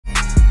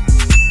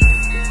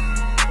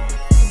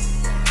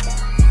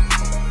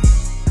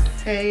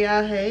Hey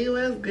y'all, hey,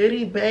 what's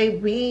goody,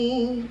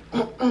 baby?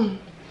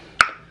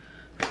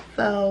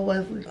 So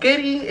what's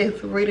goody?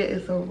 It's Rita.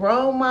 It's a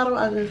role model.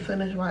 I just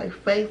finished my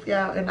face,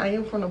 y'all, and I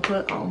am gonna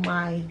put on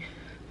my,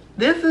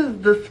 this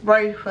is the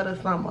spray for the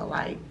summer.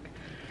 Like,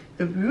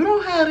 if you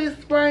don't have this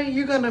spray,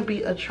 you're gonna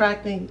be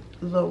attracting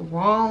the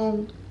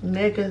wrong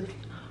niggas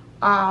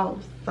all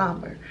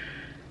summer.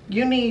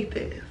 You need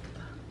this.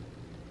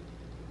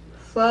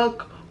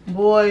 Fuck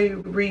boy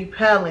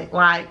repellent.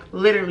 Like,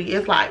 literally,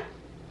 it's like,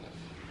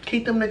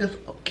 keep them goofy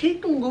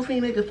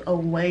niggas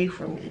away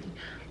from me.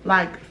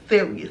 Like,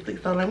 seriously.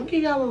 So let me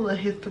give y'all a little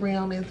history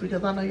on this,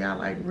 because I know y'all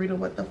like, Rita,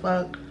 what the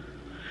fuck?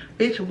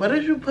 Bitch, what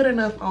is you putting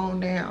us on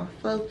now?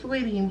 So,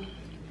 sweetie,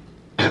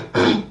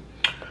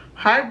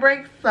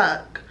 heartbreaks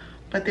suck,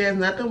 but there's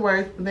nothing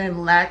worse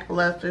than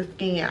lackluster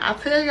skin. I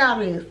tell y'all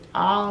this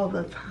all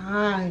the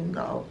time,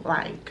 though.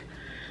 Like,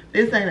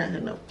 this ain't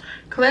nothing new.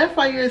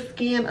 Clarify your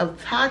skin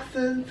of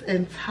toxins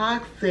and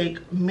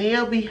toxic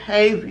male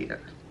behavior.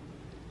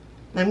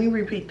 Let me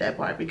repeat that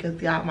part because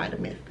y'all might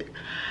have missed it.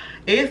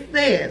 It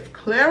says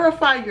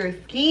clarify your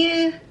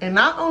skin, and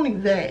not only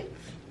that,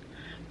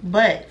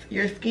 but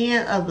your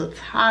skin of the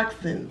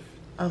toxins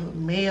of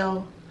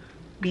male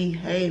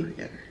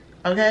behavior.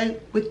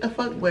 Okay? With the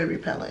fuckboy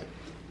repellent.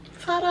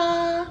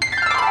 Ta-da!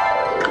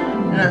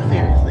 No,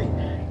 seriously.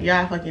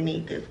 Y'all fucking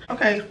need this.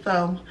 Okay,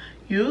 so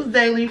use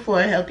daily for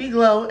a healthy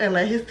glow and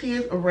let his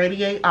tears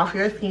radiate off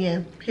your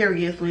skin.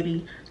 Period,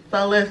 sweetie.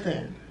 So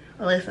listen.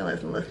 Listen.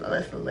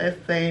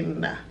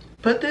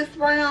 Put this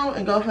spray on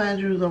and go find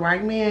you the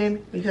right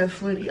man, because,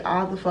 sweetie,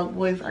 all the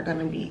fuckboys are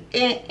gonna be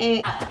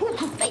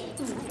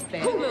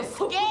Who was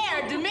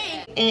scared to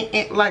me?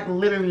 like,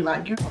 literally,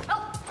 like, you.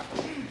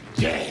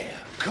 Yeah,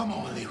 come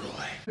on, Leroy.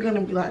 You're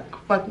gonna be like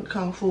fucking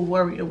Kung Fu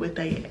warrior with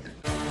their ass.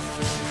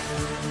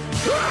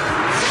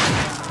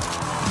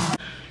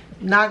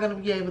 Not gonna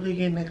be able to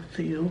get next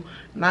to you.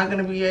 Not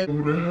gonna be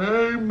able to,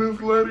 hey, Miss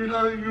Lady,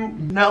 how you?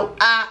 No,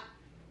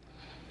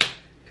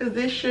 cause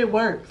this shit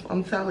works,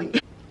 I'm telling you.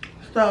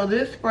 So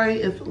this spray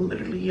is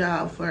literally,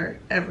 y'all, for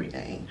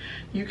everything.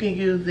 You can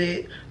use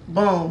it,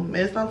 boom,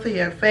 it's onto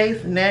your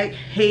face, neck,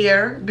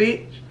 hair,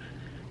 bitch.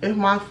 If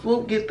my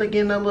swoop gets to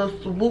getting a little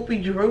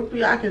swoopy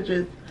droopy, I could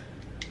just,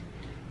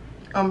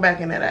 I'm back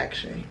in that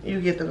action.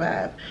 You get the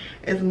vibe.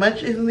 As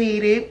much as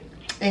needed.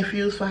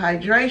 Infuse for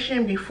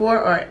hydration before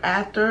or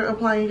after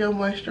applying your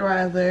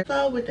moisturizer.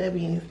 So with that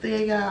being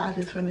said, y'all, I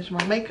just finished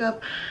my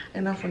makeup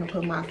and I'm gonna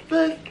put my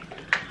foot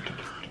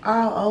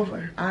all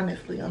over.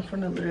 Honestly, I'm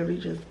gonna literally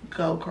just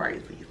go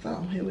crazy.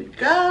 So here we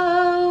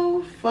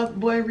go.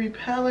 Fuckboy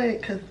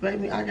repellent, cause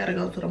baby, I gotta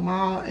go to the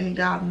mall, and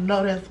y'all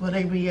know that's where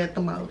they be at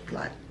the most.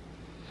 Like,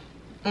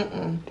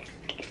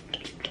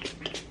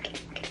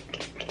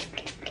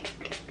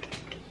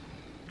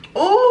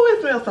 oh,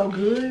 it smells so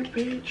good,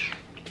 bitch.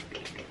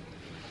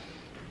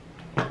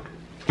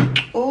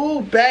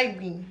 Oh,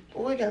 baby.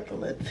 Oh, I got the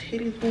little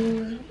titties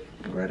going.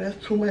 Bro,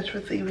 that's too much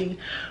for TV.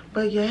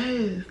 But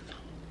yes.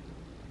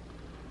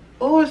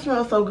 Oh, it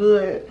smells so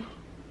good.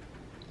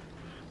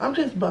 I'm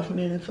just buffing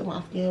it into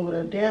my skin with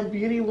a damn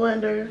beauty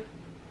blender.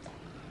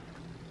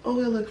 Oh,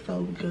 it looks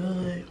so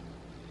good.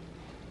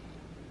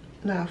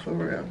 Nah, for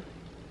real.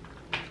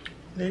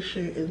 This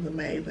shit is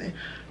amazing.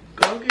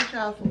 Go get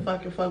y'all some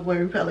fucking fuckboy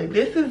repellent.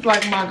 This is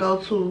like my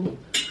go-to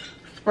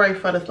spray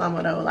for the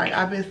summer, though. Like,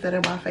 I've been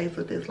setting my face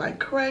with this like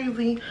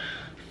crazy.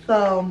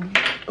 So,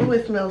 oh,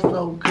 it smells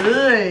so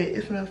good.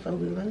 It smells so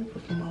good. Let me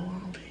put some more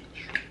on, bitch.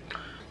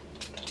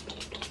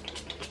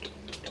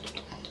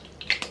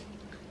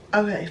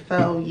 Okay,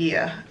 so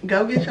yeah,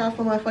 go get y'all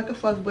some motherfucking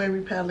fuckboy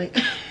repellent.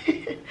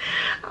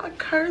 I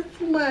curse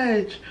too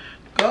much.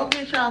 Go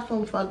get y'all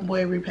some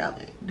fuckboy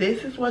repellent.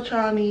 This is what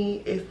y'all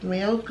need. It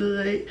smells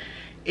good.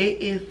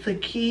 It is to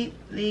keep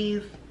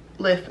these,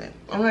 listen,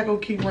 I'm not gonna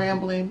keep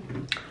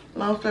rambling.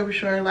 Long story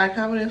short, like,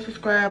 comment, and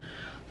subscribe.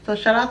 So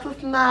shout out to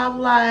Snob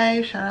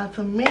Life, shout out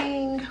to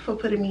Ming for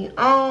putting me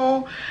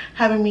on,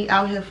 having me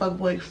out here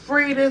fuckboy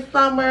free this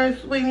summer.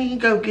 Sweetie,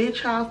 go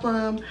get y'all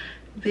some.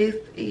 This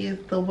is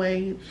the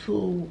way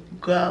to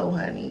go,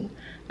 honey.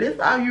 This is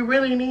all you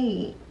really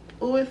need.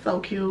 Oh, it's so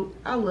cute.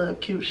 I love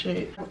cute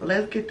shit.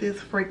 Let's get this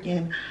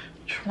freaking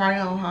try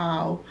on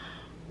haul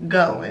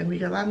going,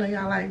 because I know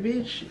y'all like,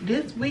 bitch,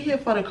 this, we here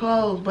for the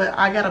clothes, but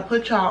I gotta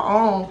put y'all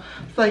on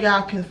so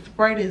y'all can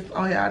spray this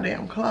on y'all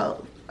damn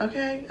clothes.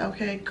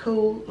 Okay,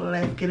 cool.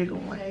 Let's get it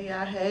going. Hey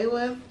y'all, hey,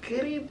 what's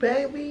goody,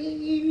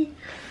 baby?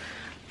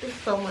 There's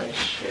so much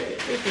shit.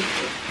 This is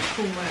just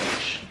too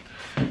much.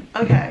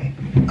 Okay.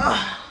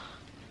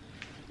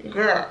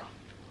 Girl,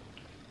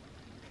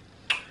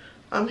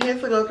 I'm here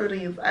to go through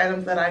these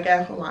items that I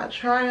got from my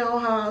try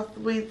on haul,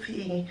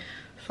 sweetie.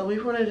 So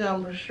we're gonna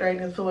jump straight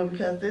into it,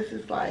 because this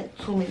is like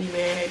too many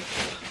bags.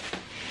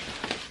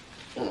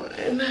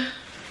 1,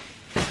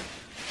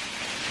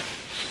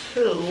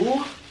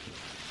 2,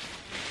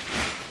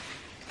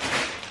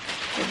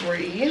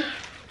 3,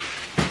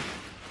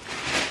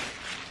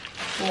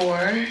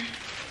 4,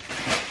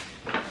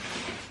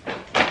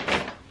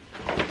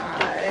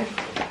 5,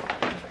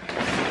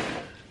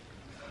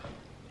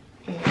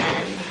 and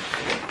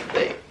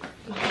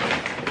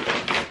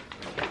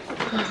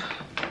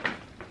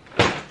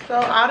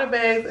lot of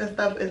bags and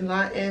stuff is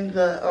not in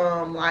the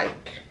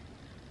like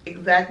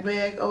exact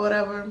bag or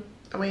whatever.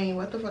 I mean,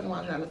 what the fuck am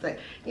I trying to say?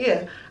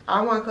 Yeah,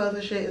 all my clothes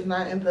and shit is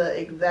not in the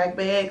exact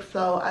bag,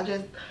 so I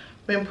just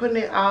been putting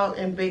it all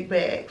in big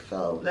bags.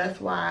 So that's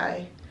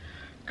why,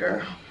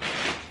 girl,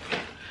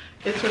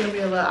 it's gonna be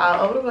a little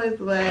all over the place,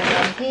 but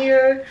I'm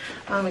here.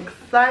 I'm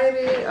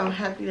excited. I'm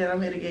happy that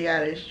I'm here to get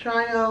y'all this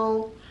try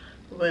on.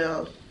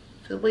 Well,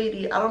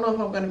 sweetie, I don't know if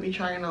I'm gonna be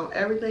trying on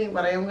everything,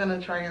 but I am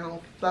gonna try on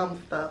some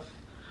stuff.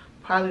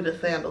 Probably the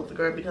sandals,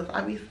 girl, because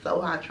I be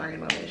so hot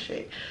trying on that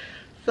shit.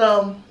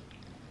 So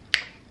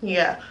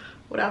yeah,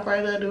 without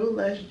further ado,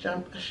 let's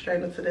jump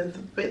straight into this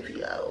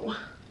video.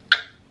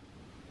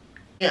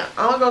 Yeah,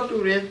 I'm gonna go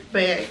through this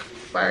bag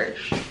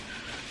first.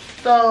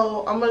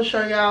 So I'm gonna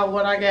show y'all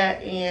what I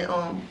got in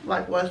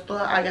like what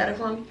store I got it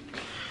from.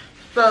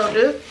 So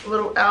this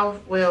little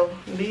outfit, well,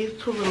 these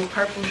two little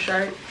purple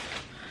shirts,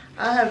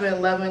 I have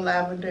been loving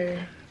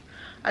lavender.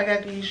 I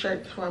got these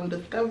shirts from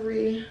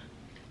Discovery.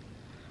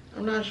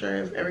 I'm not sure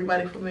if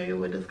everybody familiar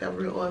with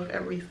Discovery or if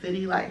every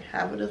city like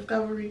have a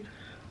Discovery,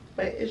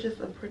 but it's just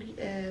a pretty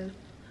ass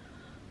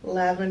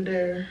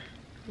lavender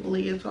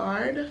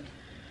leotard.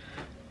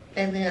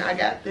 And then I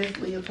got this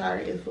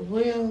leotard as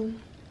well,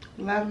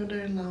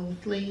 lavender long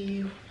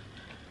sleeve.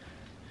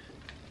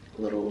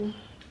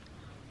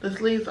 The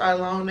sleeves are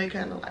long, they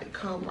kind of like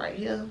come right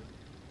here,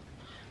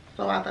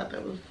 so I thought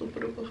that was super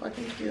duper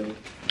fucking cute.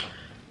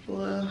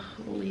 Little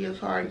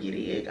leotard, get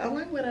it. I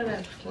might wear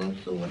that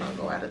swimsuit when I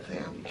go out of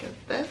town because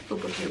that's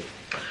super cute.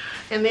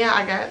 And then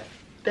I got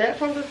that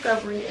from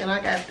Discovery, and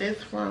I got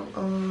this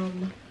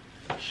from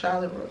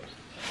Charlotte Russe.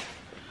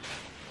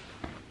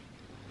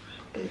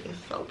 It is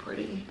so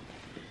pretty.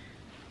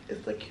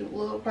 It's a cute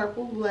little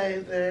purple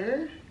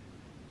blazer.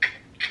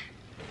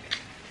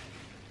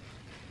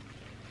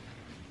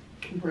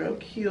 Real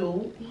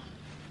cute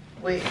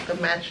with the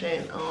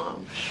matching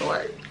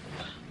shorts.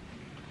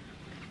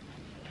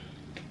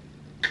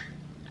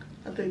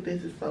 I think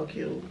this is so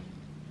cute.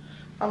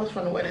 I was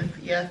trying to wear this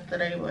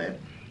yesterday, but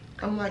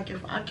I'm like, if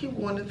I keep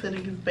wanting to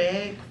these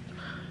bags,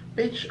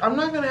 bitch, I'm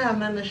not gonna have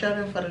nothing to show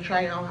them for the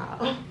try on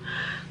haul.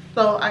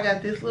 So I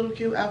got this little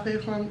cute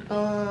outfit from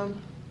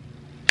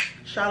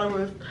Charlotte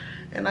Russe,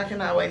 and I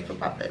cannot wait to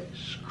pop that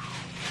bitch.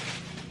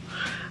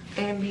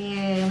 And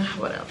then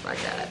what else I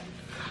got?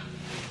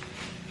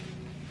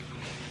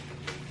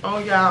 Oh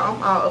y'all,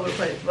 I'm all over the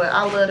place, but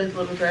I love this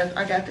little dress.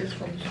 I got this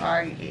from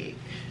Target.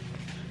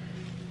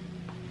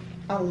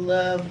 I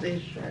love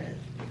this dress.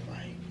 It's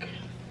like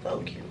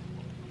so cute.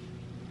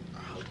 I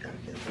hope y'all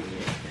can see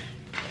it.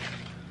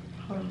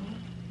 Hold on.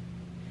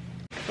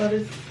 So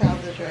this is how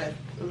the dress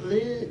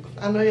looks.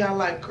 I know y'all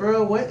like,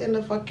 girl, what in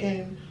the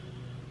fucking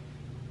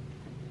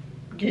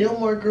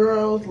Gilmore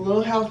Girls,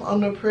 Little House on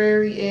the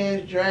Prairie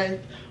ass dress?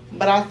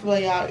 But I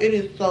swear y'all, it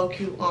is so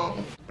cute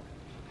on.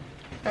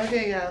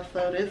 Okay y'all,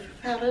 so this is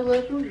how the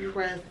little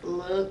dress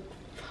looks.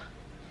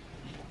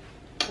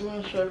 I'm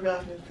not sure if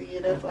y'all can see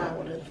it. That's why I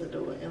wanted to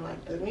do it in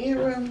like the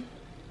mirror.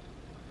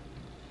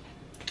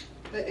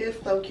 But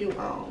it's so cute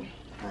on.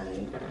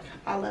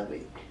 I love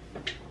it.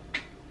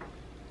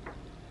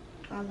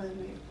 I love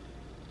it.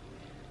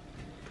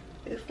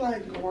 It's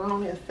like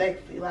grown and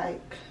sexy.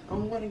 Like,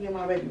 I'm gonna get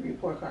my baby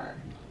report card.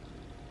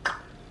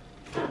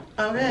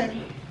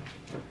 Okay.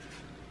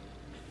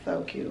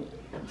 So cute.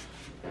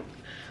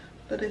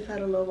 So this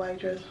had a little white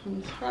dress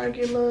from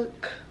Target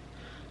look.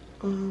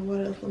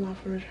 What else am I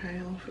gonna try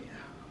on for y'all?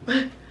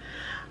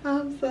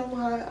 I'm so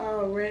hot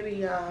already,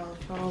 y'all.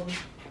 So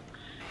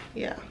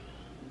yeah,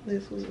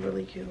 this was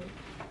really cute.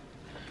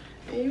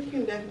 And you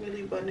can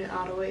definitely button it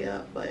all the way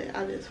up, but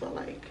I just felt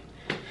like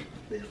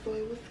this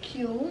way was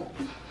cute.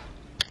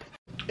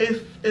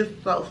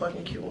 It's so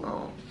fucking cute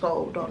on.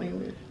 So don't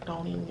even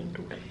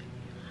do that.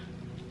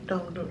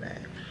 Don't do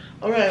that.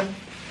 Okay.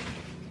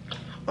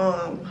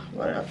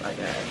 What else I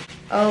got?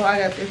 Oh, I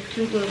got this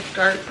cute little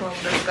skirt from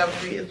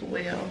Discovery as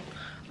well.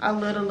 I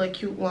love the little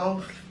cute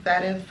long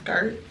satin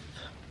skirts.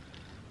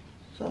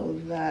 So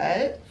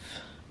that.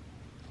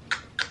 I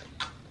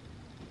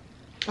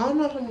don't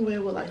know if I'm gonna wear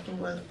it with like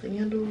some little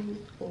sandals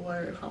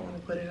or if I want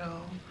to put it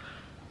on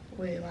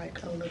with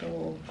like a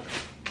little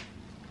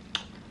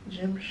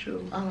gym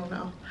shoe. I don't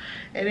know.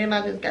 And then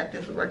I just got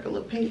this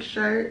regular pink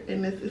shirt,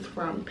 and this is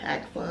from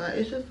PacSun.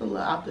 It's just a little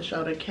off the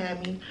shoulder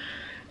cami,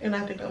 and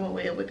I think I'm gonna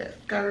wear it with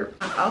that skirt.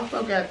 I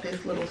also got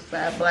this little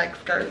fat black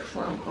skirt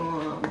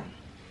from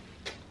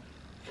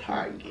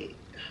Target.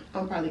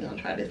 I'm probably gonna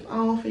try this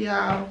on for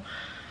y'all.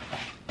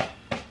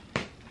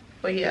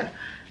 But yeah,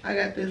 I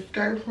got this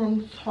skirt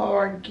from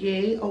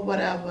Target or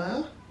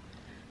whatever.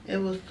 It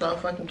was so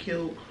fucking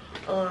cute.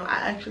 I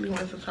actually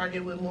went to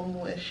Target with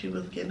Momo and she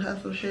was getting her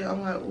some shit.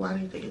 I'm like, well, I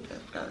need to get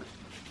that skirt.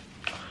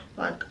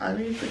 Like, I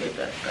need to get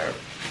that skirt.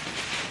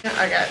 And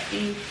I got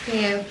these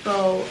pants.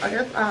 So I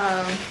guess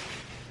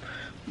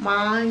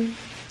mine,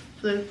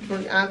 sis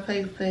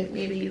Briante sent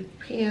me these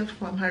pants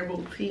from her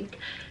boutique.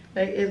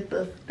 They is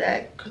the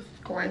stack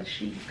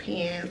scrunchy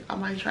pants. I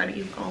might try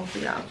these on for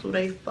y'all too.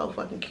 They so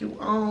fucking cute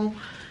on.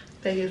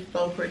 They is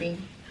so pretty.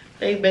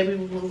 They baby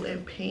blue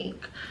and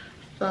pink.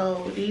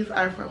 So these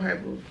are from her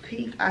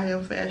boutique. I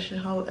Am Fashion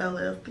Ho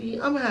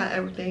LLC. I'm gonna have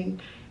everything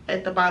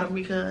at the bottom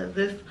because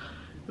this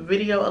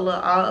video a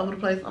little all over the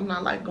place. I'm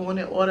not like going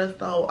in order,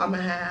 so I'm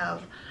gonna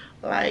have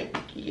like,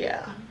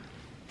 yeah,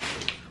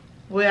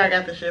 where I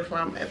got the shit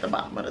from at the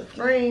bottom of the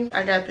screen.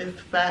 I got this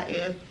fat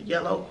ass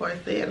yellow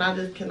corset and I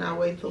just cannot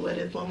wait to wear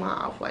this with my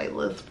off-white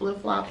little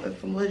flip flop and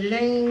some little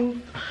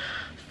jeans.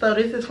 So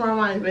this is from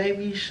my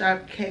baby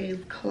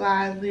Shopcase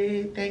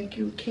closet. Thank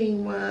you,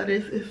 Kima.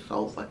 This is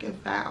so fucking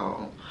fat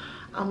on.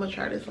 I'm gonna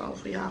try this on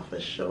for y'all for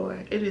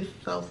sure. It is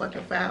so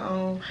fucking fat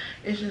on.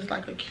 It's just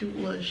like a cute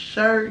little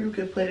shirt. You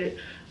can put it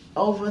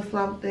over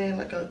something,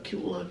 like a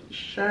cute little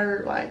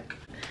shirt. Like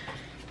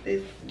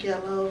this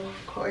yellow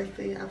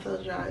corset, I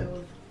told y'all it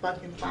was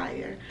fucking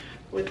fire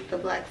with the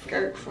black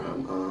skirt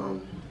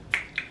from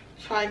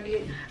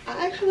Target.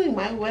 I actually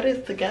might wear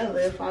this together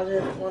if I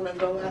just want to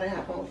go out and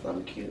have on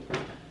something cute.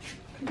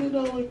 They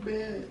don't look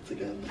bad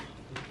together.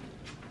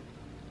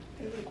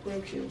 They look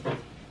real cute.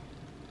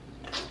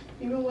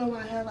 Even with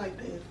my hair like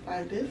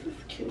this is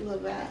cute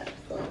little vibe.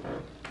 So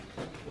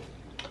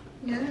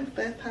yes,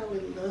 that's how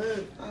it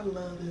looks. I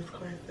love this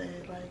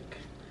corset. Like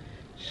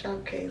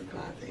Shopcase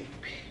closet.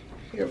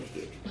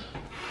 Period.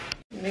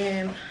 And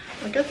then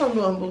I guess I'm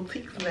doing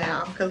boutiques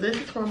now because this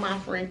is from my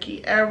friend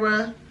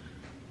Kiara.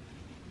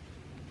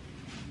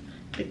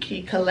 The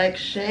Key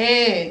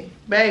Collection,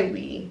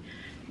 baby.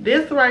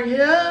 This right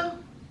here,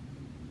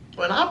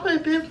 when I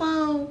put this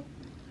on,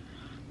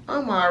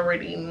 I'm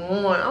already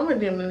on. I'm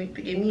gonna need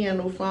to get me a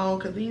new phone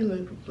because these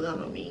people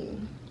don't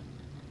mean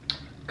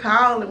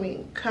calling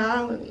me.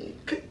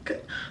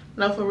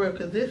 No, for real,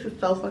 because this is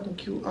so fucking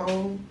cute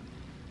on.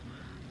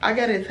 I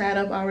got it tied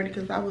up already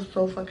because I was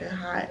so fucking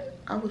hot.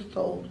 I was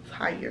so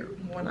tired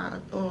when I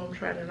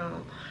tried it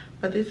on.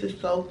 But this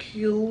is so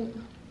cute.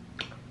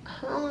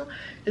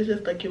 It's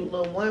just a cute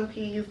little one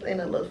piece and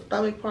a little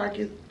stomach part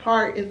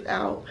is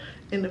out,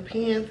 and the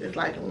pants is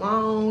like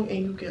long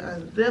and you can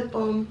unzip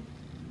them.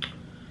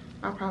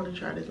 I'll probably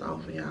try this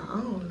on for y'all.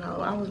 I don't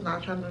know. I was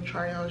not trying to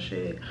try on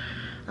shit.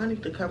 I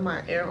need to cut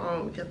my hair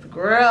on because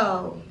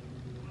girl.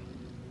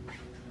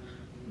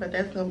 But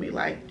that's gonna be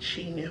like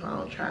cheating if I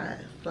don't try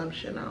some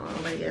shit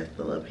on. Like yes,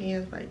 the little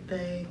pants like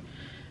that.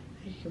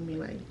 You can be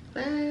like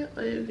that,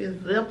 or you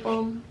can zip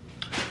them.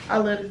 I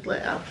love this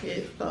little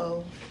outfit.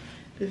 So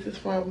this is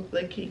from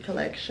the Key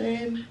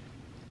Collection.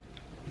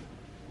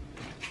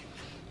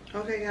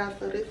 Okay, y'all,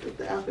 so this is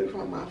the outfit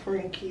from my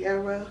friend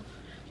Kiara,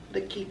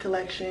 the Key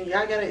Collection.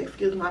 Y'all gotta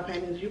excuse my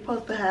panties. You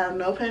supposed to have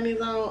no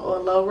panties on or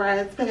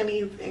low-rise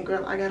panties, and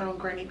girl, I got on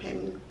granny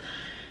panties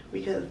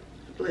because,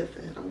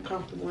 listen, I'm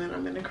comfortable when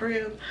I'm in the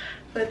crib.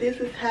 But this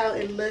is how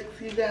it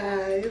looks, you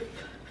guys.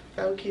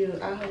 So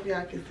cute. I hope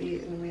y'all can see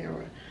it in the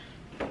mirror.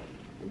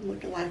 I'm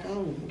looking like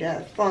I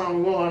got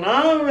something going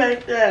on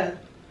right there.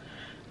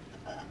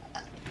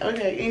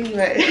 Okay,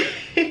 anyway,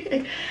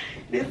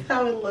 this is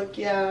how it look,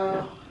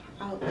 y'all.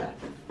 I hope y'all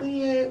can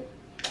see it.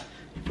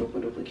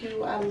 Super duper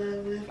cute. I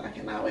love this. I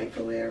cannot wait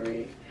to wear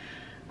it.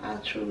 I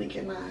truly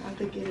cannot. I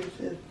think it is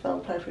just so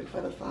perfect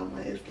for the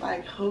summer. It's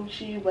like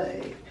hoochie,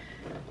 but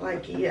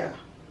like, yeah.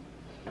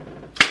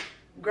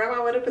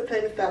 Grandma with a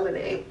potato salad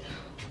egg.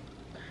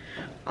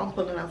 I'm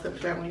pulling out some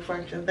family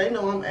functions. They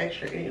know I'm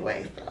extra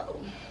anyway, so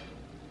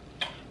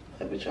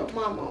play with your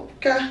mama,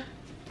 okay?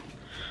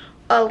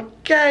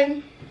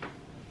 Okay.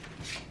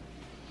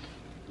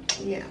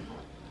 Yeah,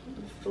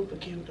 it's super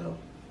cute though.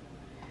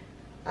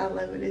 I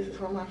love it. This is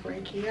from my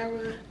friend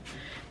Kiara,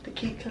 the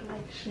Key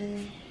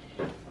Collection.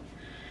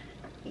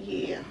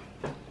 Yeah.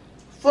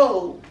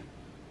 Full.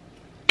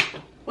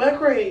 Well,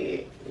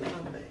 Craig.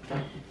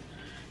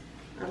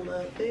 I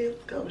love this.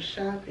 Go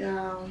shop,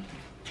 y'all.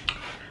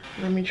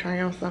 Let me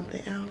try on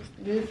something else.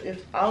 This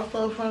is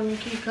also from the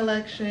Key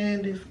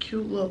Collection. This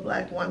cute little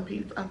black one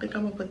piece. I think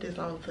I'm gonna put this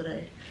on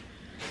today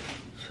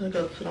to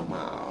go to the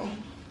mall.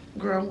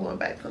 Girl, I'm going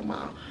back to the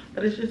mall.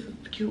 But it's just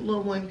a cute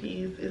little one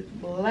piece. It's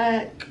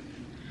black.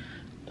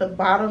 The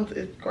bottoms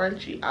is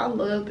scrunchy. I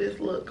love this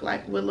look.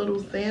 Like with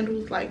little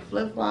sandals, like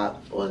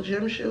flip-flops or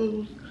gym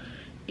shoes.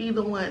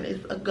 Either one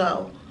is a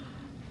go.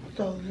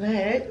 So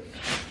that's...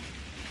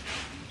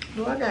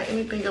 Do I got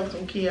anything else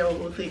from Kiara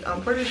Boutique?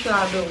 I'm pretty sure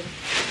I do.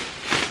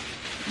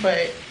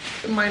 But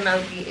it might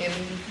not be in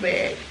this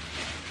bag.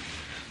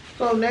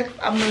 So next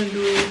I'm going to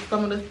do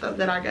some of the stuff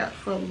that I got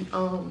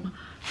from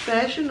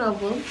Fashion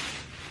Nova.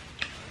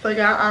 So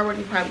y'all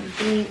already probably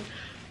seen.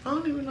 I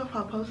don't even know if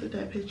I posted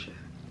that picture.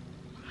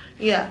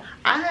 Yeah,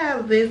 I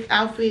have this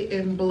outfit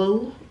in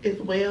blue as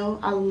well.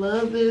 I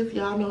love this.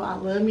 Y'all know I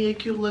love me a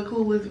cute little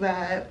clueless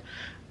vibe.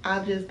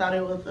 I just thought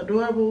it was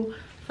adorable.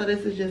 So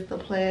this is just a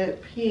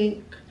plaid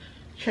pink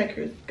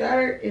checkered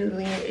skirt, and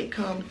then it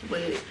comes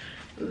with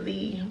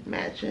the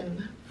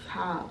matching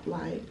top.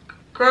 Like,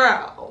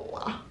 girl,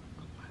 oh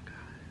my god,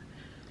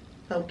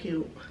 so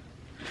cute.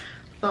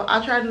 So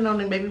I tried it on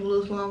in baby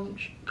blue, so I'm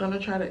gonna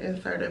try to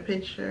insert a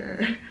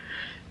picture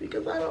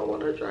because I don't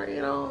want to try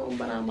it on,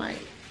 but I might,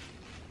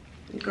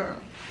 girl.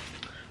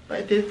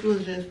 But this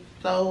was just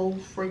so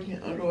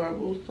freaking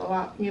adorable. So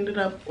I ended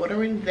up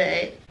ordering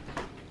that.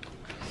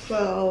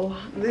 So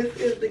this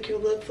is the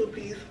cute little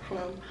two-piece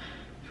from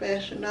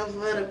Fashion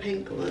Nova. The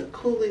pink look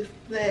cool as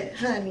that,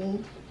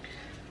 honey.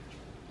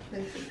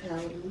 This is how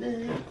it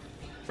looks.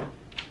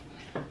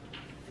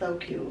 So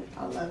cute.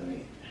 I love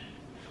it.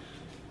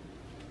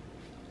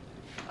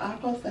 I'm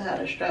supposed to have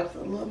the straps a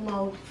little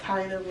more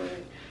tighter,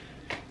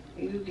 but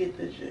you get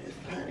the gist,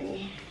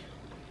 honey.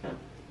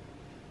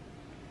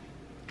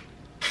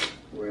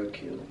 Real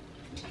cute.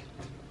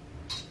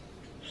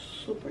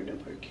 Super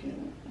duper cute.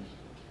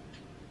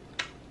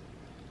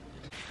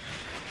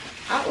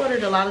 I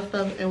ordered a lot of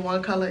stuff in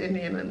one color and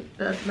then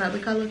another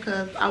color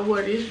because I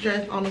wore this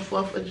dress on the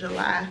 4th of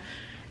July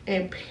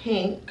in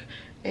pink.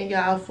 And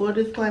y'all, full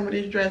disclaimer,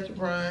 this dress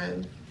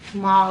runs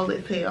small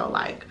as hell.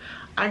 Like,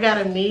 I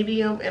got a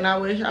medium and I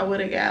wish I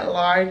would have got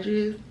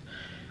larges.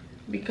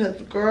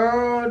 Because,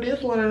 girl,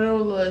 this one of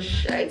those little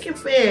shaky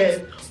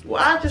fast.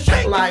 Well, I just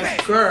felt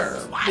like,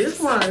 girl,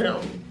 this one of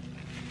them.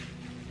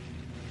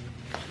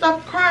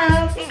 Stop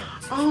crying.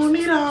 I don't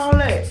need all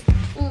that.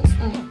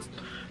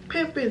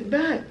 Pimp his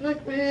back.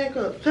 Take my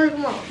handcuffs. Take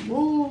him off.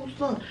 Move,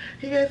 son.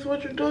 He asks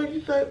what you're doing.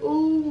 You say,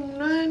 ooh,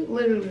 nothing.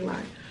 Literally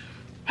like,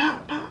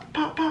 pop, pop,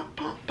 pop, pop,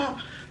 pop, pop.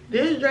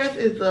 This dress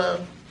is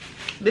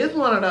this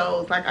one of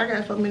those. Like, I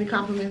got so many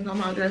compliments on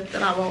my dress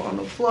that I wore on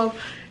the 4th.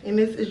 And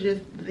this is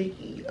just the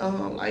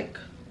like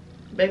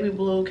baby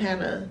blue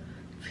kind of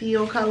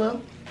teal color.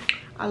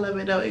 I love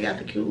it though. It got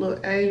the cute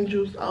little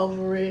angels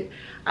over it.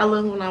 I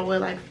love when I wear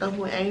like stuff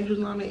with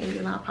angels on it and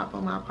then I pop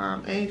on my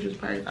palm angels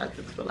purse. I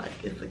just feel like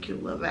it's a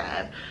cute little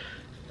vibe.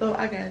 So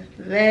I got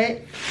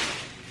that.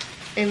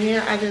 And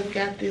then I just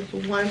got this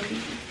one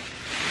piece.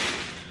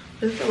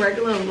 This is a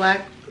regular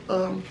black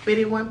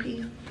fitted one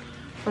piece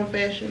from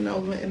Fashion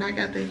Nova. And I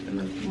got this in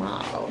a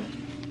small.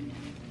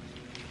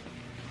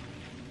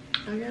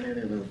 I got it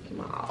in a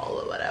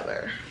small or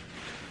whatever.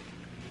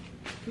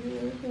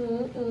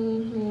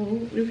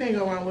 You can't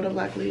go wrong with a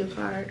black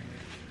leotard.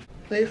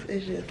 This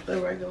is just a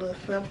regular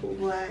simple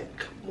black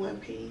one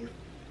piece,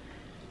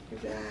 you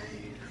guys.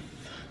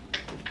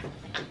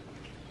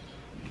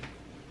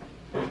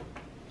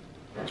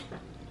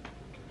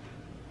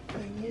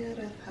 And yeah,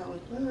 that's how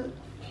it looks.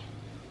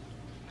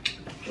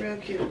 Real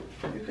cute.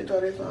 You can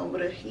throw this on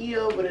with a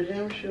heel, with a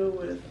gym shoe,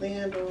 with a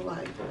sandal.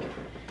 Like,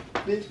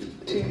 this is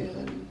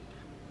in.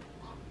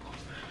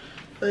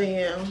 So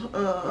yeah,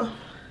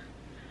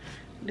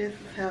 this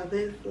is how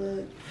this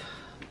looks.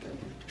 Let me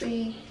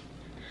see.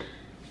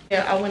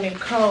 Yeah, I went in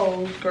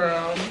Kohl's,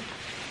 girl,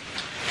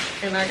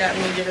 and I got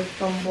me just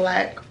some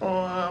black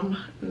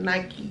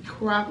Nike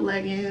crop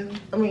leggings.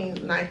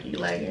 Nike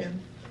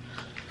leggings.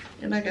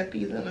 And I got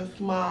these in a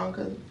small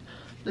because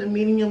the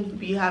mediums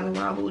be having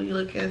my booty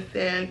looking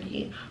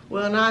saggy.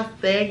 Well, not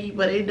saggy,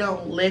 but it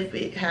don't lift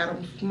it how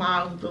them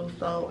smalls do.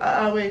 So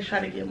I always try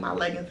to get my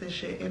leggings and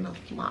shit in a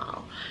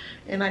small.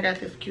 And I got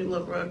this cute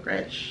little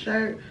Rugrats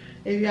shirt.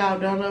 If y'all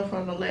don't know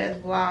from the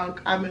last vlog,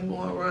 I've been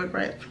going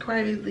Rugrats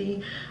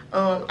crazy.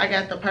 I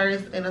got the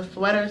purse and a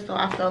sweater, so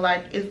I feel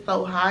like it's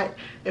so hot.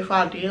 If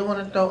I did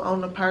want to throw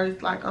on the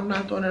purse, like, I'm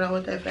not throwing it on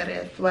with that fat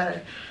ass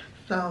sweater.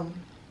 So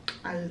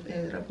I just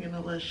ended up getting a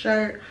little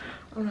shirt.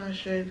 I'm not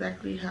sure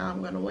exactly how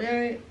I'm gonna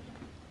wear it,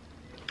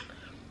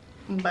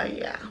 but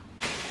yeah.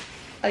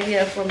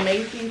 Yeah, from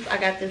Macy's, I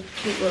got this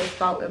cute little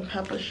salt and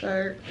pepper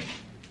shirt.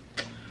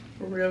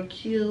 Real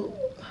cute.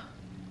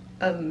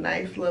 A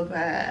nice little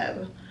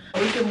vibe.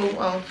 We can move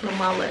on to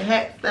my little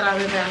hats that I've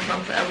been having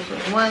from Forever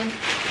 21.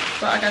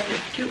 So I got this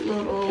cute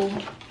little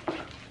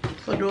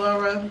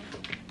fedora.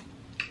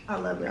 I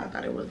love it. I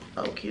thought it was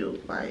so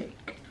cute. Like,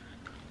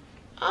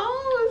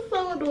 oh, it's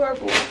so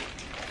adorable.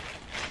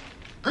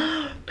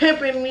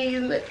 Pimping these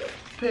niggas,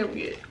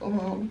 period.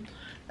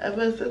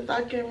 Ever since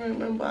I can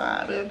remember,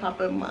 I've been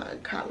popping my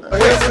collar.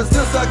 Ever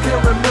since I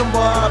can remember,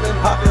 I've been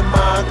popping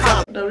my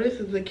collar. Though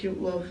this is a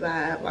cute little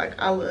vibe. Like,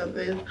 I love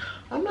this.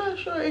 I'm not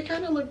sure. It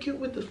kind of look cute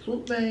with the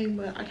swoop bang,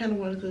 but I kind of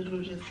wanted to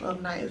do just a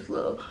nice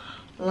little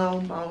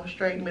long bone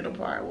straight middle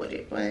part with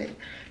it. But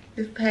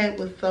this hat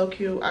was so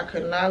cute. I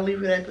could not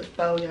leave it at the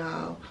store,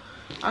 y'all.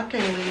 I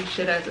can't leave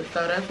shit at the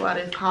store. That's why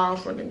this haul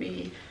for to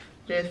be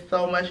there's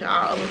so much in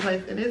all over the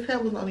place. And this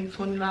hat was only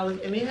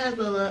 $20, and it has a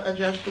little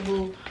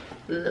adjustable.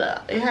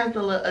 It has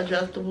a little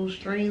adjustable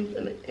strings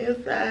in the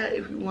inside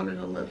if you want it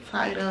a little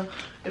tighter,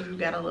 if you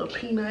got a little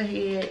peanut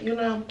head, you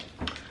know,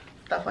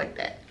 stuff like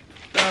that.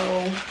 So,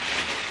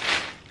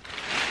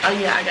 oh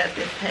yeah, I got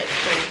this hat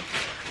too.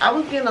 I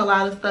was getting a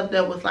lot of stuff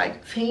that was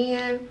like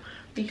 10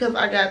 because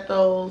I got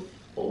those.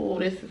 Oh,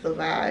 this is a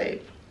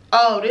vibe.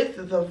 Oh, this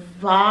is a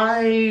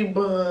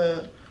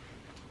vibe.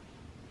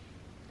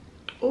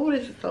 Oh,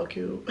 this is so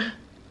cute.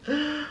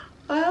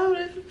 Oh,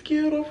 this is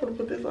cute. I'm gonna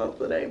put this on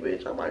today,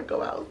 bitch. I might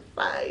go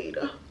outside.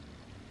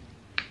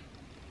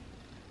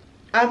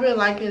 I've been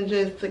liking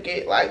just to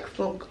get like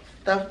some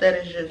stuff that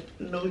is just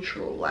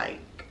neutral, like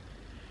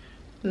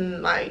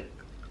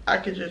I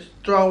could just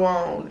throw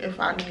on if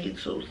I need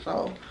to.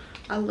 So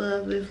I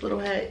love this little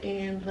hat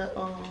and the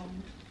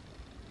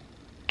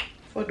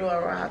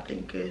fedora. I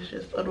think it's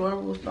just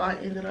adorable, so I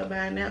ended up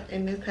buying that.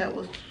 And this hat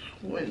was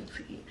 $20.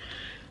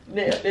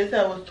 Yeah, this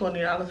hat was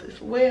 $20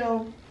 as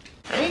well.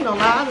 I ain't gonna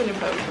lie, I've been in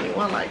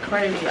F21 like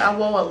crazy. I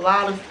wore a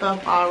lot of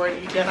stuff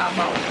already that I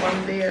bought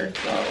from there,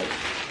 so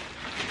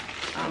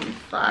I'm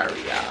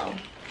sorry, y'all.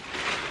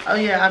 Oh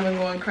yeah, I've been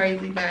going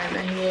crazy buying the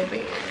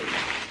headbands.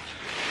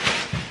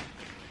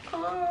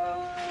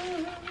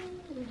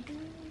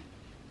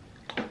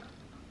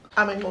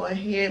 I've been going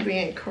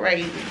headband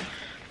crazy.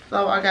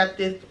 So I got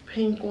this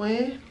pink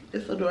one.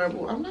 It's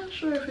adorable. I'm not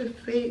sure if it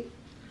fits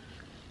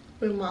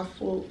with my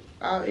swoop.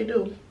 It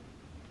do.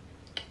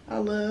 I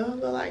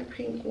love the like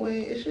pink one.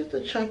 It's just a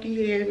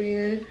chunky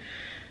headband.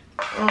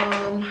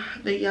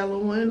 The yellow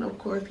one, of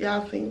course,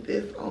 y'all seen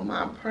this on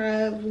my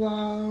Pride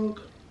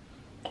vlog.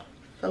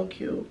 So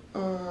cute.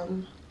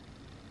 All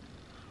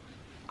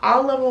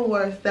of them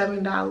were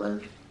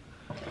 $7.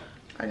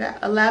 I got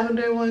a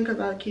lavender one because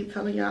I keep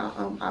telling y'all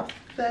I'm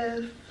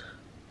obsessed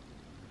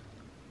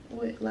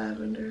with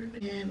lavender.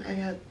 And I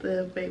got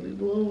the baby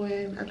blue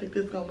one. I think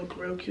this is gonna look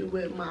real cute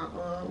with my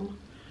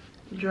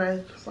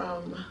dress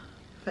from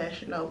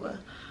Fashion Nova.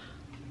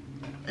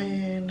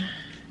 And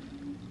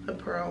the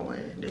pearl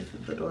one. This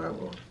is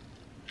adorable.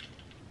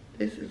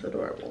 This is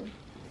adorable.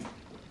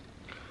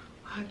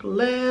 Like,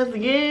 let's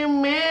get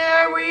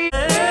married.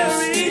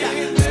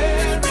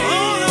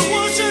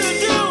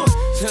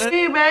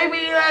 Hey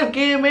baby, let's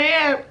get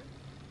married.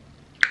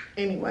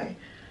 Anyway,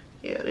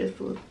 yeah, this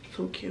was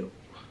too cute.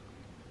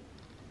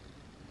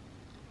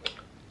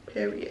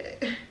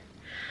 Period.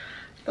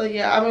 So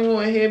yeah, I've been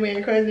going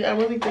headband crazy. I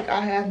really think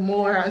I have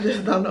more. I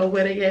just don't know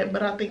where they at.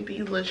 But I think these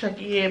little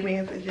chunky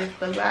headbands is just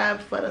the vibe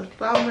for the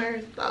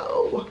summer.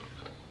 So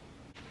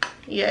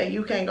yeah,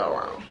 you can't go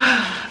wrong.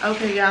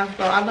 Okay, y'all.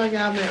 So I know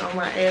y'all been on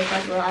my ass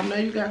like, girl, I know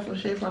you got some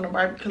shit from the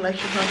Barbie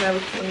collection from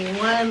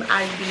F21.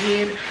 I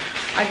did.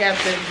 I got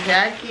the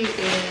jacket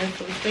and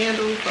some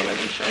sandals. So let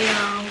me show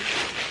y'all.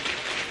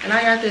 And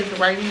I got this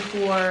right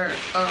before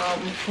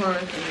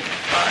quarantine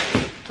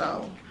started.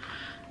 So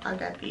I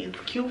got these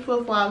cute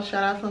flip-flops.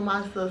 Shout out to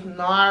my sis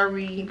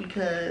Nari,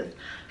 because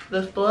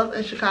the stores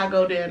in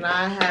Chicago did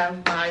not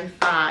have my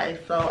size.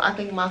 So I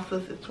think my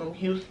sis is from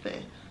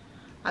Houston.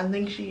 I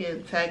think she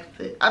in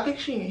Texas. I think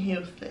she in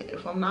Houston,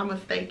 if I'm not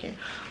mistaken.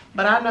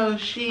 But I know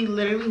she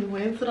literally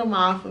went to the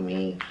mall for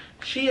me.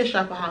 She is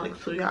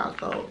shopaholic too, y'all.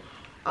 So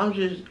I'm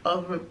just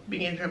over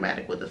being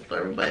dramatic with the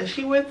story. But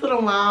she went to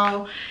the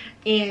mall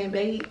and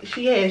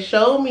she had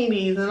showed me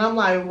these. And I'm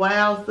like,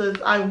 wow, sis,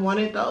 I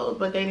wanted those.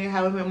 But they didn't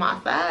have them in my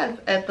size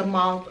at the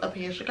malls up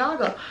here in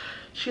Chicago.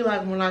 She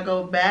like, when I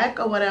go back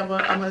or whatever,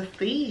 I'm going to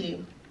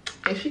see.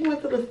 And she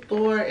went to the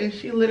store and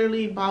she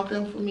literally bought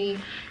them for me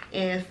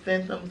and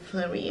sent them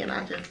to me. And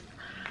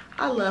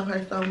I love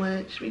her so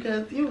much,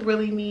 because you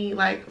really need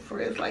like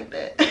friends like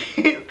that.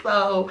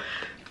 So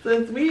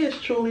since we is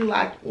truly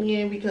locked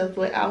in, because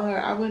without her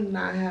I would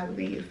not have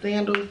these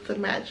sandals to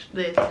match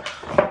this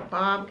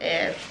bomb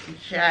ass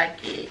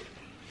jacket.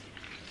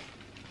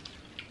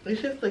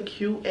 It's just a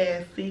cute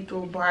ass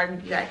see-through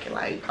Barbie jacket.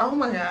 Like, oh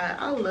my god,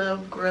 I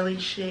love girly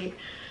shit.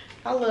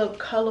 I love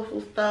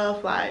colorful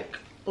stuff. Like,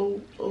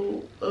 ooh,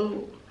 ooh,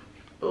 ooh.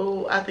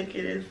 Oh, I think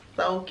it is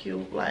so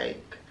cute.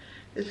 Like,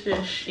 it's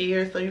just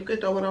sheer, so you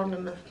could throw it on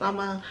in the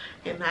summer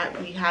and not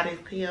be hot as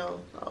hell.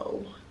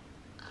 So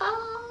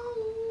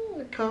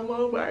come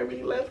on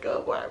Barbie, let's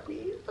go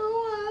Barbie.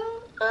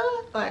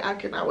 Like, I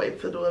cannot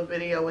wait to do a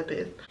video with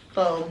this.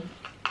 So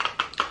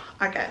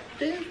I got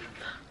this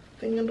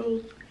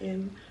sandals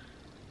and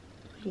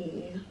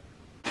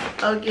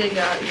okay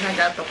guys, I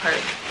got the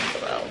purse.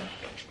 So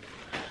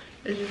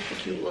it's just a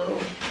cute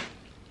little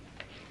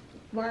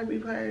Barbie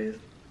purse.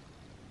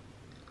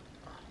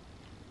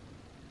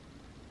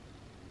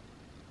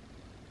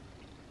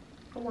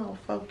 Come on,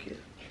 focus.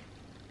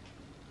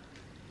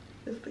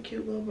 It's the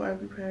cute little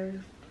Barbie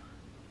purse.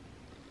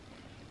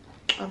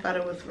 I thought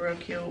it was real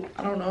cute.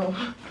 I don't know.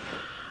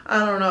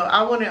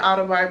 I wanted all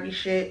the Barbie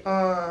shit.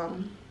 I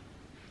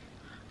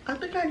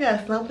think I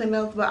got something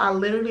else, but I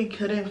literally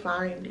couldn't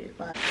find it.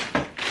 Like,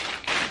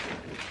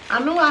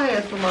 I knew I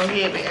had some more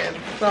headbands.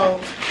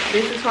 So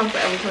this is from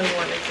Forever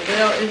 21 as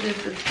well. It's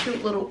just this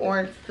cute little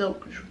orange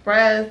silk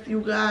dress,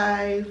 you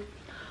guys.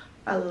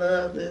 I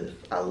love this.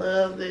 I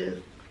love this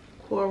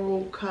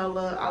coral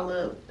color. I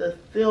love the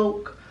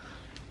silk.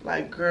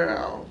 Like,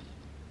 girl,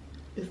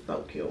 it's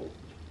so cute.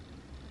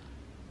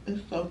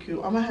 It's so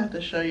cute. I'm gonna have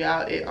to show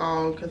y'all it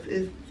on, because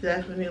it's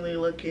definitely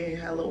looking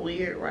hella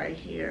weird right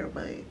here.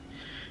 But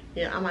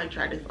yeah, I might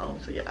try this on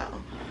for y'all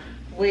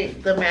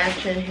with the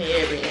matching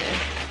headband.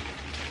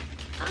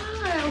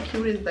 How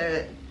cute is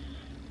that?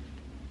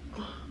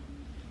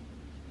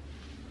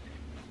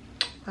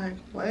 Like,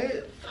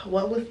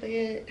 what was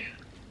that?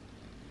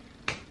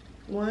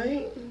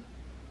 What?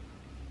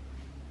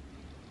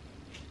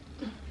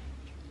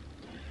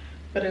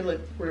 But it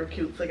looks real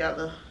cute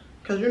together.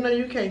 Cause you know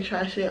you can't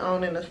try shit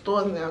on in the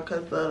stores now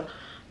because of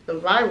the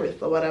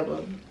virus or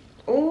whatever.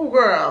 Oh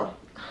girl,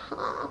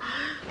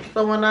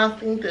 So when I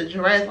seen the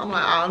dress, I'm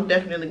like, oh, I'm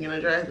definitely getting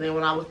a dress. And then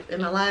when I was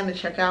in the line to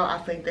check out,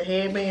 I seen the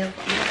headband.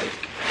 So I'm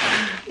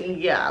like,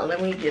 yeah,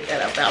 let me get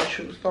that About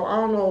You. So I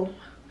don't know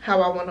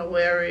how I want to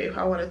wear it. If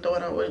I want to throw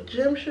it on with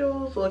gym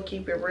shoes or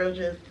keep it real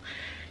just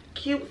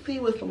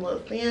cutesy with some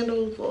little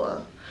sandals,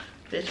 or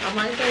bitch, I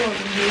might throw on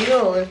some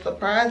heels and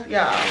surprise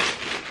y'all.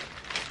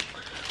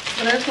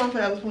 So that's from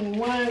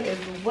F21 as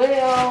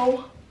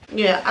well.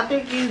 Yeah, I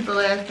think these are the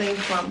last things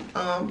from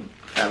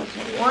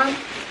F21.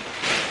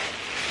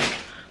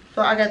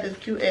 So I got this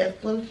cute ass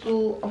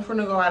swimsuit. I'm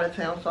finna go out of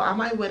town, so I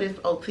might wear this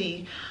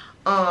OT.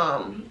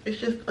 It's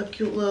just a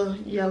cute little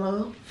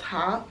yellow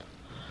top,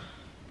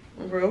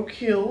 real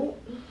cute,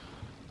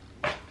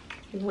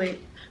 with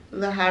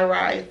the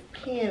high-rise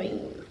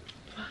panties.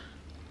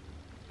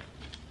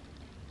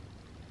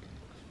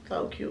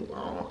 So cute.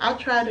 I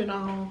tried it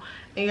on,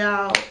 and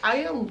y'all,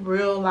 I am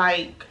real,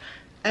 like,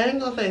 I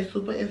ain't gonna say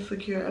super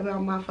insecure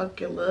about my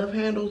fucking love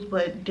handles,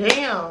 but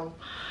damn,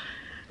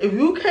 if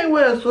you can't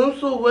wear a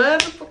swimsuit, where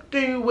the fuck do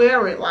you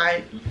wear it?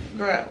 Like,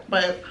 girl,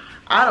 but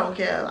I don't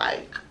care.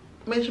 Like,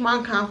 bitch,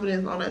 my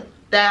confidence on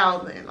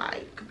 1,000,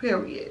 like,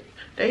 period.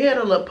 They had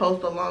a little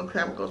post a long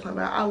time ago talking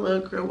about, I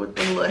love girl with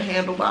the little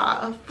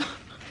handlebars.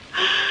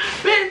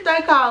 Bitch,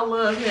 they call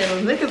love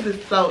handles. Niggas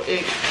is so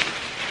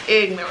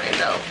ignorant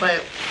though,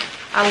 but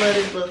I love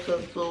this little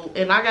swimsuit.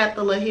 And I got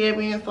the little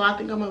headband, so I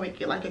think I'm gonna make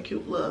it like a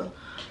cute little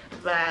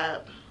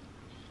vibe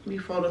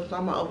before the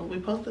summer over. We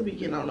supposed to be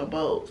getting on a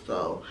boat,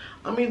 so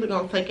I'm either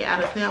gonna take it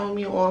out of town with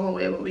me or I'm gonna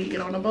wear it when we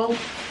get on the boat.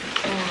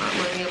 I'm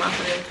gonna get my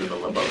friends to the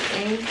little boat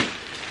thing.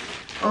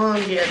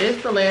 Yeah, this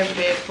is the last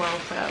bag from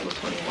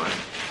F21.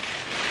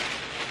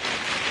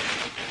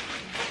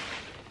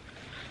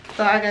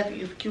 So I got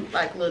these cute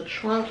like little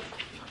trunks,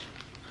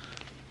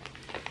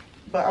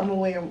 but I'm gonna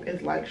wear them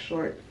as like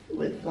shorts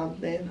with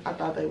something. I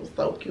thought they were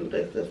so cute.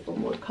 They said some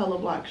more color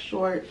block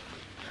shorts.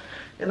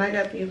 And I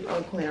got these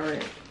on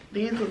clearance.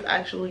 These was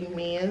actually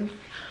men's.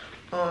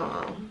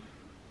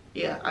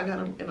 Yeah, I got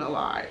them in a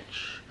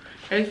large.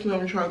 They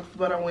swim trunks,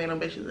 but I'm wearing them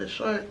bitches as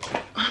shorts.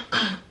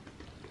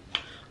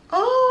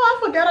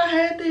 Oh, I forgot I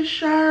had this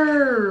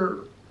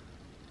shirt.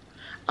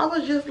 I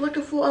was just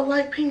looking for a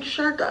light pink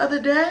shirt the other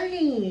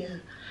day.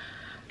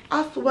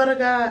 I swear to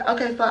God.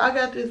 Okay, so I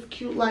got this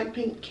cute light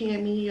pink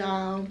cami,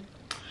 y'all.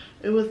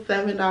 It was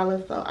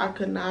 $7, so I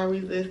could not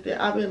resist it.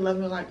 I've been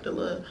loving like the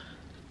little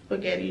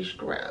spaghetti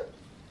straps.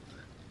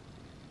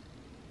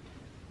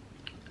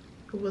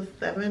 It was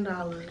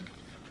 $7.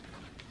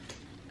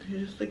 It's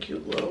just a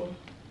cute little,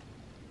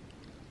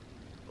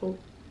 oh,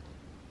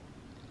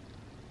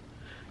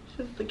 it's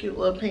just a cute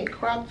little pink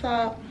crop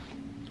top.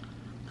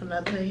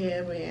 Another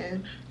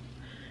headband.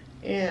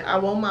 And I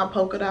wore my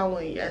polka dot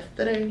one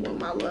yesterday with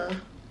my little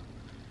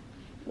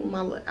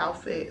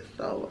outfit.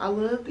 So I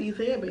love these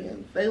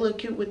headbands. They look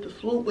cute with the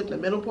swoop, with the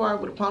middle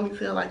part, with the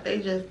ponytail. Like, they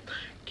just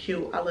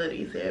cute. I love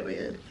these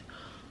headbands.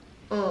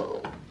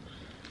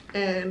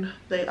 And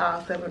they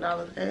are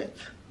 $7 at,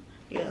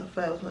 yeah,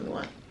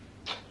 F21.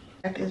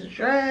 Got this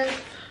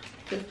dress,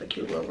 just a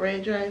cute little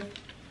red dress,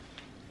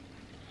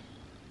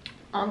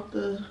 off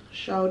the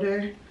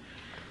shoulder,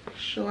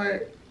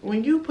 short.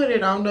 When you put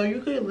it on though,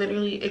 you could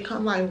literally, it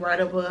comes like right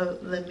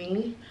above the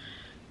knee.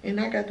 And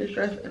I got this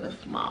dress in a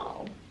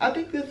small. I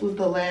think this was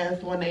the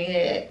last one they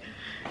had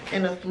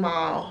in a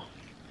small,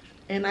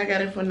 and I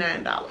got it for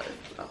 $9.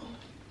 So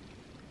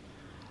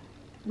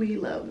we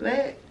love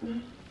that.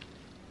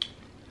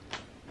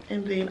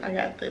 And then I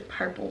got the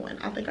purple one.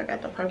 I think I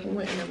got the purple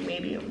one in a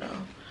medium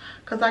though,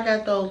 because I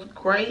got those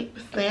grape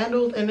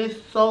sandals, and it's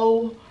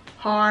so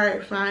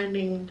hard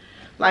finding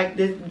like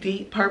this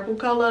deep purple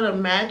color to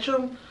match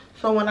them.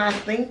 So when I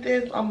think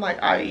this, I'm like,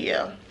 oh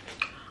yeah,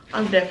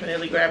 I'm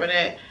definitely grabbing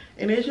that.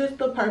 And it's just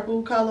the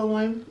purple color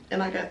one,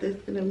 and I got this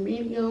in a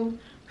medium,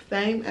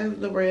 same as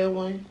the red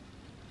one.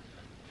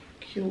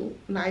 Cute,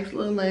 nice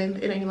little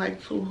length. It ain't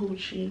like too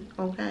hoochie.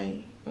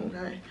 Okay.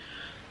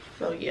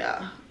 So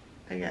yeah,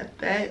 I got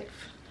that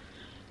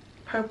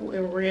purple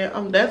and red.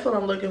 That's what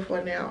I'm looking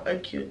for now, a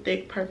cute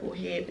thick purple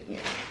headband.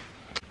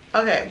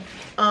 Okay,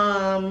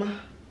 what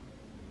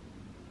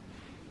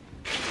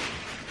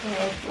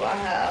else do I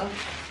have?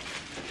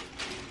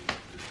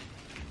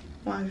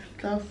 My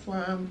stuff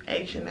from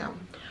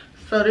H&M.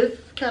 So this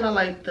is kind of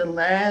like the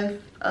last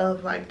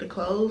of like the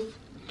clothes,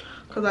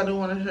 because I do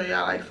want to show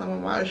y'all like some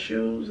of my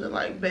shoes and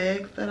like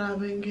bags that I've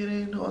been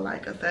getting, or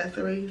like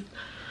accessories.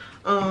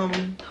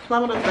 Some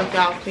of the stuff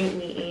y'all seen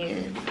me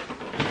in,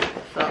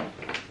 so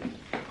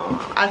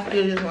I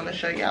still just want to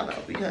show y'all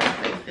though, because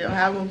they still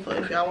have them. So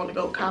if y'all want to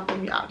go cop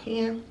them, y'all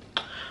can.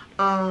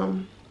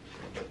 I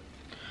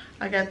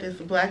got this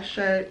black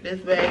shirt.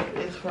 This bag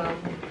is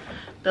from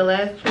the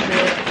last two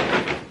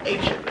bags,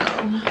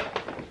 H&M.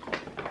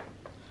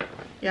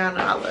 Y'all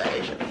know I love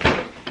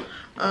H&M.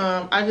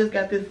 I just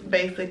got this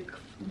basic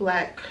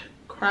black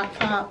crop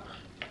top.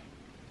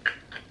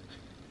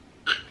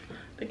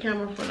 The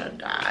camera finna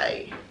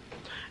die.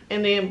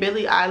 And then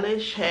Billie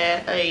Eilish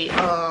had a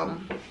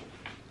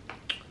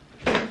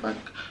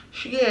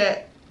she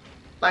had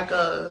like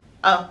a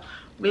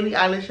Billie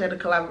Eilish had a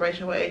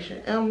collaboration with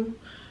H&M.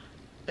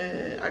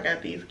 And I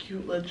got these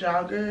cute little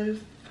joggers.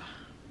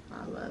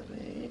 I love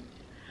it.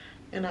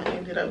 And I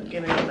ended up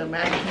getting the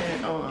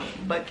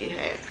matching bucket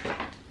hat.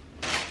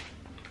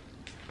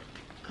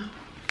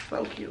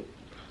 So cute.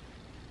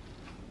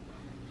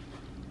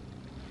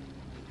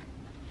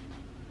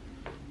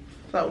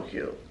 So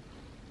cute.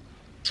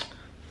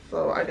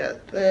 So I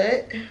got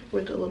that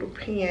with the little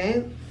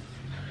pants.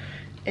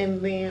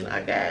 And then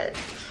I got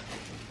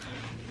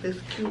this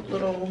cute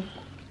little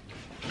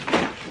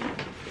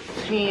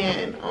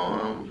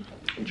tan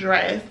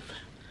dress.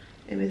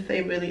 And it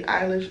say Billie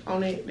Eilish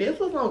on it. This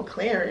was on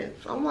clearance.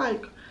 I'm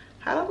like,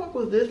 how the fuck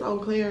was this on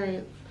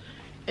clearance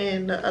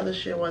and the other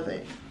shit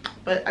wasn't?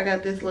 But I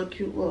got this little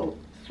cute little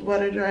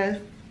sweater dress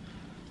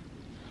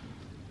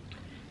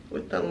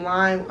with the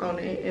lime on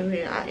it, and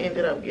then I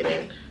ended up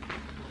getting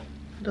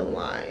the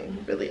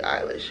lime Billie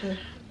Eilish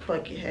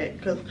bucket hat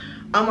because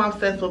I'm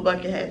obsessed with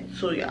bucket hats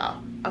too,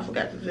 y'all. I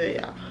forgot to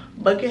tell y'all.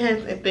 Bucket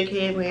hats and thick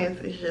headbands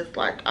is just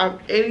like,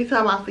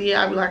 anytime I see it,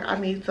 I be like, I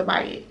need to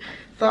buy it.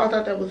 So I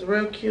thought that was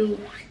real cute.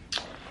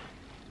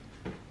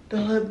 The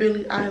little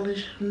Billie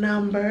Eilish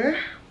number.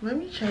 Let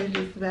me change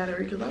this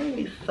battery because I'm gonna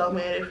be so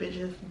mad if it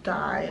just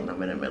died and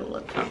I'm in the middle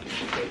of talking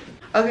shit.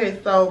 Okay,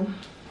 so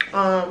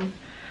some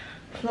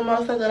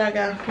more stuff that I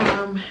got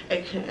from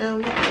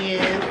H&M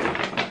is,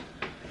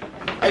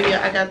 oh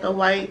yeah, I got the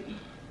white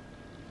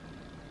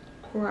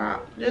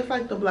crop, just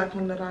like the black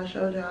one that I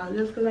showed y'all,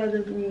 just because I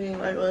just needed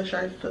like little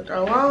shirts to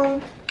throw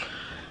on.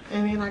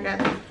 And then I got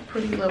this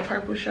pretty little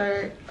purple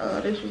shirt.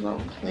 This was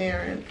on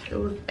clearance. It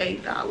was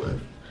 $8.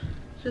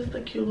 Just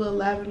a cute little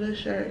lavender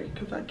shirt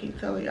because I keep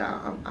telling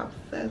y'all I'm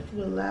obsessed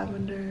with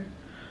lavender.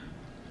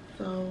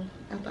 So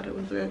I thought it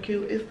was real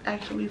cute. It's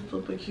actually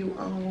super cute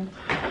on.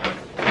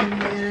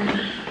 And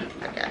then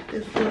I got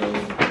this little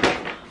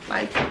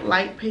like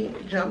light pink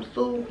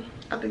jumpsuit.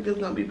 I think this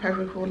is gonna be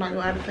perfect for when I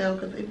go out of town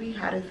because it be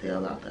hot as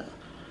hell out there.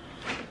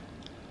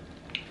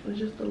 It's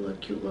just a little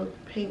cute little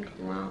pink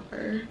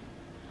romper.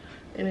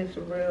 And it's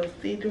real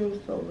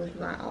see-through, so it's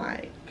not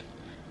like,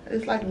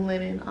 it's like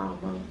linen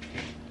almost.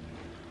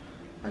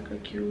 Like a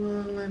cute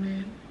little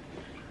linen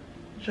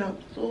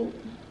jumpsuit.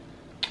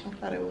 I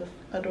thought it was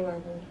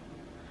adorable.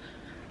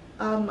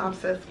 I'm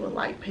obsessed with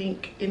light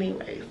pink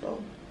anyway, so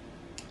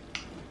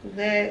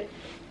that.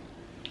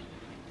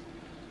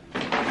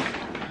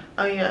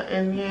 Oh yeah,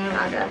 and then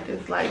I got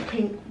this like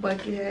pink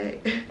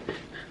bucket hat.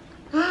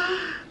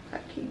 I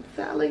keep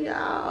telling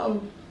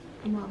y'all,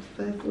 I'm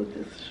obsessed with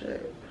this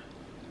shirt.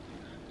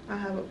 I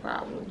have a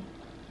problem.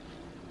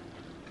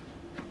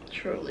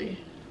 Truly.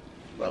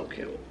 So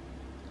cute.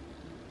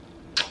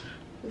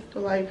 It's the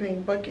light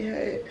pink bucket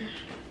hat.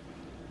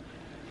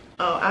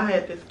 Oh, I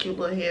had this cute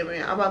little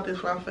headband. I bought this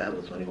from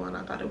F21.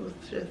 I thought it was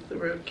just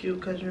real cute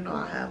because, you know,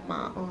 I have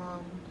my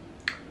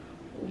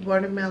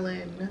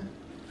watermelon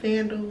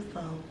sandals,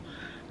 so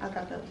I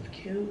thought that was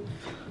cute.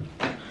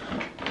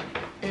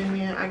 And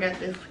then I got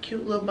this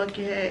cute little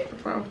bucket hat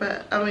from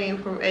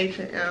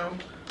H&M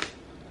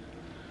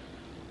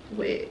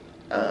with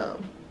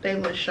their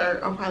little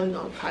shirt. I'm probably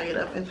gonna tie it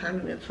up and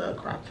turn it into a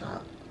crop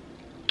top.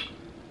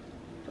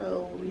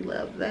 So we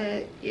love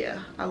that.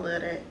 Yeah, I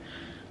love that.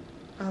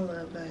 I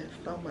love that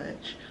so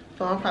much.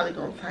 So I'm probably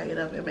gonna tie it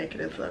up and make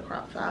it into a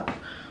crop top.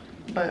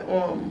 But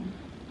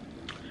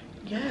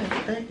yes,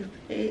 that is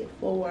it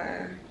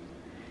for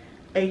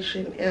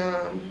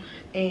H&M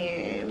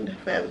and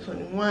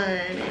F21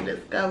 and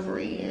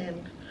Discovery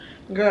and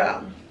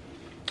girl,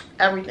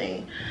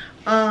 everything.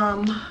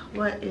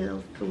 What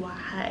else do I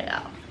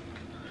have?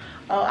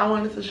 Oh, I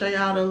wanted to show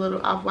y'all the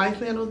little off-white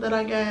sandals that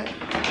I got.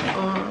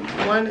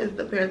 One is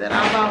the pair that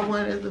I bought.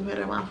 One is the pair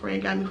that my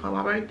friend got me for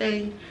my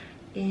birthday.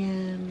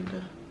 And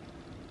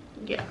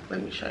yeah,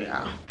 let me show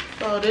y'all.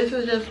 So this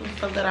is just some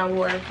stuff that I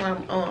wore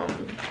from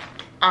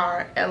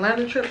our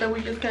Atlanta trip that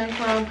we just came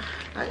from.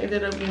 I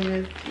ended up getting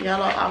this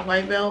yellow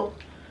off-white belt.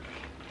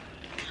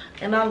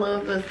 And I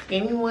love the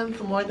skinny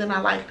ones more than I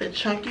like the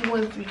chunky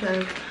ones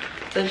because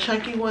the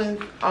chunky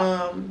ones,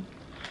 I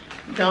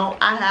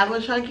have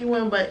a chunky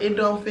one, but it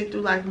don't fit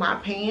through like my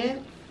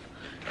pants.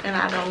 And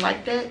I don't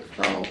like that.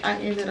 So I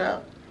ended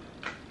up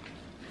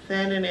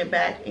sanding it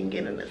back and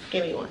getting the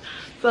skinny one.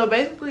 So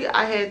basically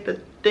I had the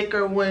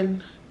thicker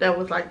one that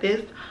was like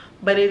this,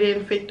 but it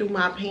didn't fit through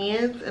my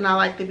pants, and I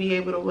like to be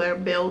able to wear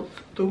belts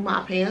through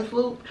my pants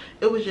loop.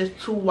 It was just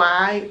too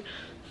wide,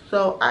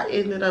 so I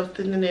ended up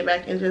sending it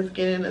back and just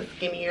getting a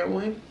skinnier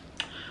one,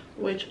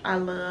 which I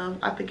love.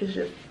 I think it's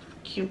just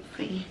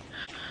cutesy.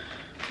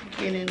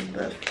 Getting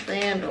the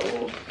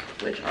sandals,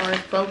 which are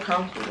so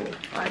comfortable.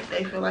 Like,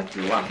 they feel like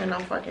you're walking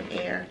on fucking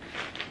air.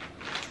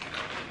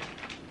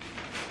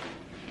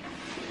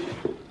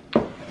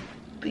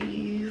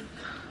 These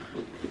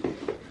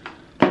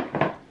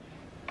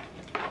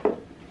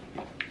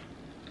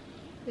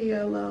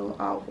yellow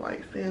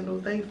off-white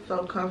sandals, they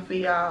so comfy,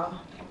 y'all.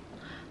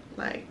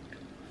 Like,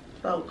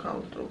 so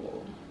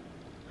comfortable.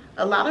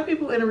 A lot of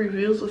people in the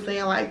reviews were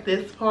saying like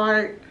this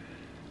part,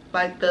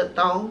 like the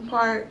thong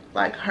part,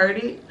 like hurt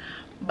it,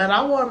 But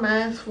I wore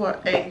mine for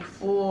a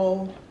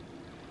full,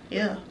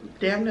 yeah,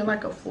 damn near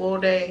like a full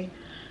day.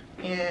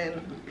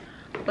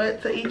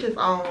 But to each his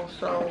own.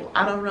 So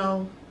I don't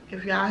know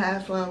if y'all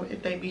have some,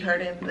 if they be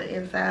hurting the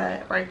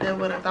inside right there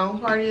where the thong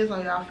part is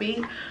on y'all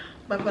feet.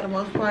 But for the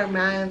most part,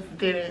 mine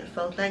didn't.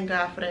 So thank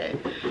God for that.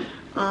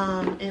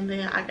 And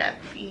then I got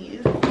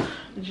these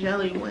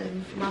jelly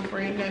ones. My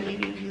friend gave me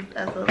these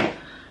as a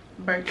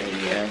birthday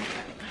gift.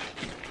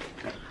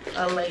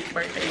 A late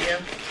birthday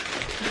gift.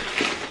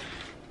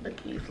 Look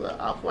at these little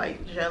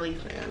off-white jelly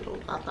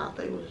sandals. I thought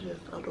they was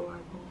just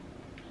adorable.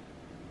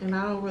 And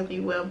I don't really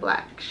wear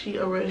black. She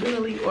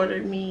originally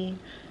ordered me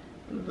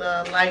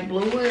the light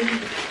blue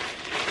ones,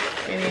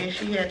 and then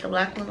she had the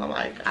black ones. I'm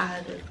like,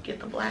 I just get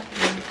the black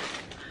ones.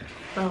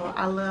 So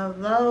I love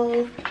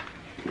those.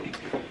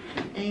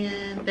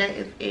 And that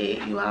is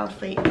it. You all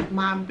see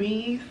my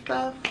bead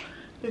stuff.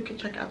 You can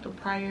check out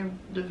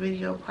the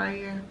video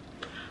prior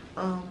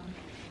to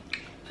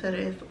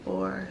this,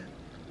 or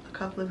a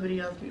couple of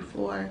videos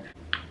before.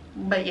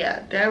 But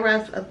yeah, that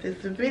wraps up this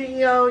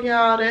video,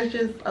 y'all. That's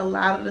just a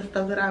lot of the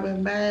stuff that I've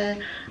been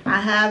buying.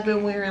 I have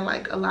been wearing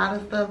like a lot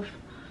of stuff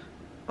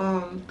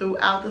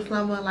throughout the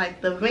summer, like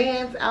the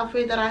Vans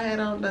outfit that I had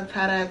on, the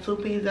tie-dye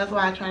two-piece. That's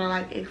why I try to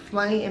like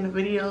explain in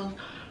the videos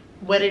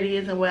what it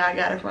is and where I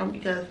got it from,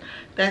 because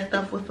that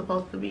stuff was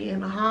supposed to be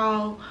in the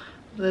haul.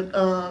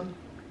 The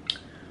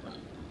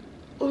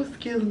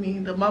excuse me,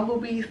 the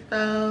bumblebee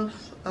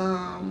stuff,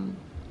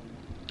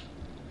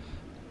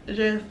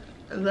 just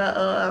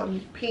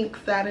the pink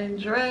satin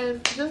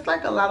dress, just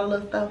like a lot of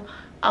little stuff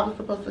I was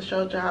supposed to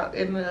show y'all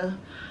in the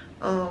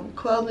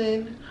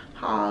clothing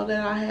haul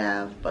that I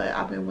have. But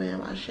I've been wearing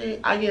my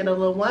shit. I get a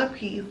little one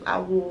piece I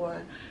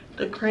wore,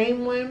 the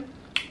cream one.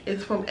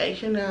 It's from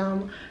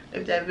H&M,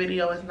 if that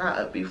video is not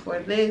up before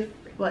this.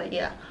 But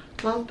yeah,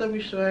 long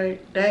story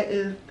short, that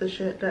is the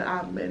shit that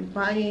I've been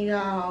buying,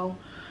 y'all.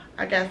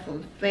 I got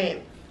some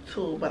scents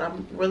too, but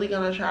I'm really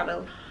gonna try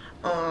to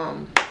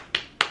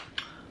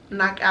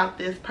knock out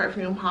this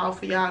perfume haul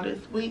for y'all this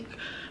week,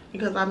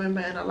 because I've been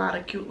buying a lot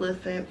of cute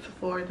little scents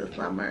for the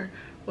summer.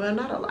 Well,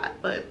 not a lot,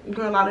 but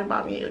girl, I done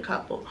bought me a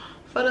couple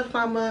for the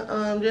summer.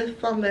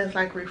 Just something that's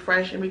like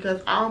refreshing,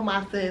 because all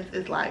my scents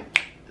is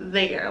like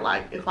there.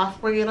 Like if I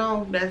spray it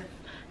on,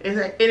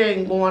 it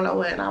ain't going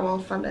nowhere, and I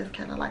want something that's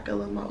kind of like a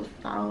little more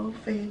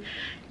soft and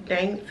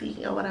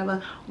dainty or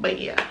whatever. But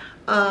yeah,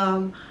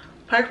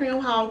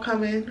 perfume haul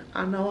coming.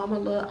 I know I'm a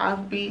little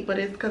offbeat, but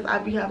it's because I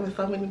be having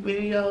so many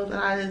videos and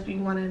I just be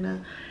wanting to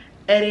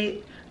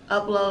edit,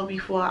 upload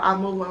before I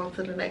move on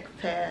to the next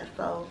task.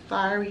 So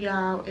sorry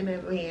y'all in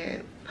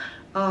advance.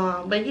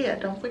 But yeah,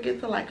 don't forget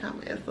to like,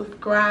 comment, and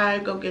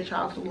subscribe. Go get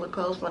y'all some little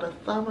clothes for the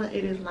summer.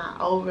 It is not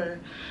over,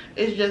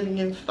 it's just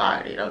getting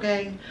started,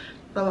 okay?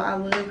 So I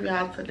love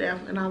y'all to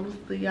death, and I will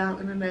see y'all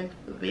in the next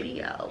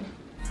video.